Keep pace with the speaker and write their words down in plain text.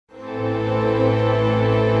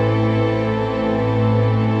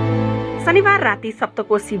शनिबार राति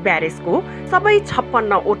सप्तकोशी ब्यारेजको सबै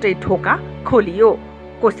 56 वटै ढोका खोलियो।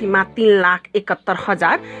 कोशीमा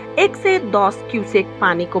 3,71,110 क्युसेक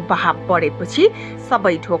पानीको बहाव बढेपछि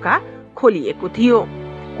सबै ढोका खोलिएको थियो।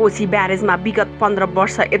 कोशी ब्यारेजमा विगत 15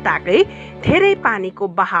 वर्ष यताकै धेरै पानीको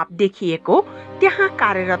बहाव देखिएको त्यहाँ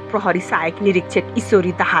कार्यरत प्रहरी सहायक निरीक्षक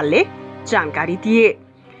ईश्वरी दाहालले जानकारी दिए।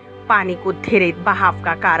 पानीको धेरै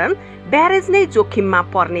बहावका कारण ब्यारेज नै जोखिममा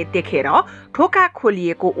पर्ने देखेर ढोका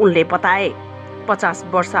खोलिएको उनले बताए। 50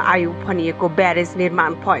 वर्ष आयु भनिएको ब्यारेज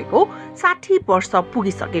निर्माण भएको 60 वर्ष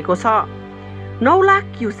पुगिसकेको छ। 9 लाख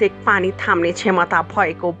क्युसेक पानी थाम्ने क्षमता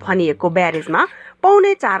भएको भनिएको ब्यारेजमा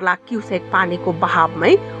 4.25 लाख क्युसेक पानीको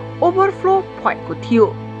बहावमै ओभरफ्लो भएको थियो।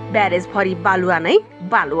 ब्यारेज भरि बालुवा नै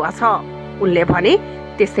बालुवा छ। उनले भने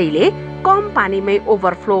त्यसैले कम पानीमै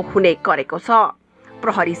ओभरफ्लो हुने गरेको छ।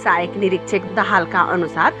 प्रहरी सहायक निरीक्षक दाहालका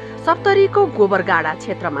अनुसार सप्तरीको गोबरगाडा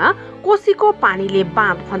क्षेत्रमा कोशीको पानीले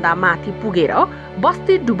बाँध भन्दा माथि पुगेर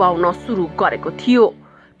बस्ती डुबाउन सुरु गरेको थियो।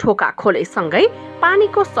 ढोका खोलेसँगै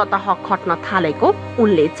पानीको सतह खट्न थालेको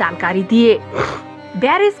उनले जानकारी दिए।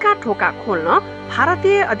 ब्यारेजका ढोका खोल्न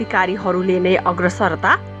भारतीय अधिकारीहरूले नै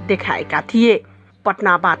अग्रसरता देखाएका थिए।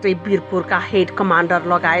 पटनाबाटै वीरपुरका हेड कमान्डर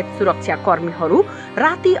लगायत सुरक्षा कर्मीहरू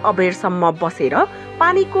राति अबेरसम्म बसेर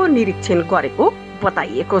पानीको निरीक्षण गरेको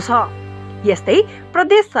बताइएको छ। यस्तै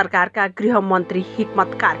प्रदेश सरकारका गृह मन्त्री हिक्मत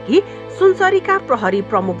कार्की, सुनसरीका प्रहरी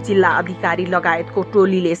प्रमुख जिल्ला अधिकारी लगायतको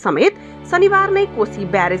टोलीले समेत शनिबार नै कोशी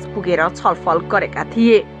ब्यारेज पुगेर छलफल गरेका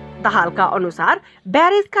थिए। दाहालका अनुसार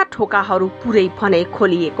ब्यारेजका ढोकाहरू पुरै भने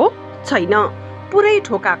खोलिएको छैन। पुरै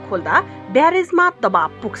ढोका खोल्दा ब्यारेजमा दबाव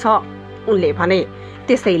पुग्छ उनले भने।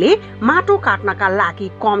 त्यसैले माटो काट्नका लागि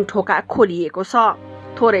कम ढोका खोलिएको छ।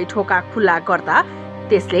 थोरै ढोका खुल्ला गर्दा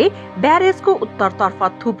त्यसले ब्यारेजको उत्तरतर्फ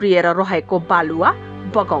थुप्रिएर रहेको बालुवा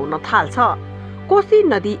बगाउन थाल्छ। कोशी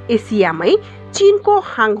नदी एसियामै चीनको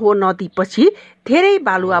हाङहो नदीपछि धेरै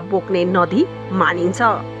बालुवा बोक्ने नदी मानिन्छ।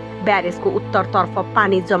 ब्यारेजको उत्तरतर्फ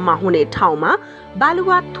पानी जम्मा हुने ठाउँमा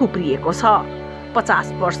बालुवा थुप्रिएको छ। 50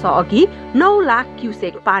 वर्ष अघि 9 लाख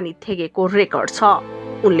क्युसेक पानी थेगेको रेकर्ड छ।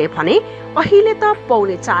 उनले भने अहिले त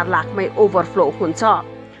 4.25 लाखमै ओभरफ्लो हुन्छ।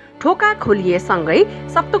 ढोका खोलिएसँगै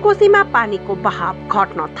सप्तकोशीमा पानीको बहाव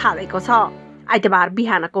घट्न थालेको छ। आइतबार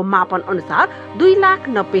बिहानको मापन अनुसार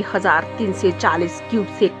 2,90,340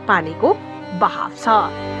 क्युसेक पानीको बहाव छ।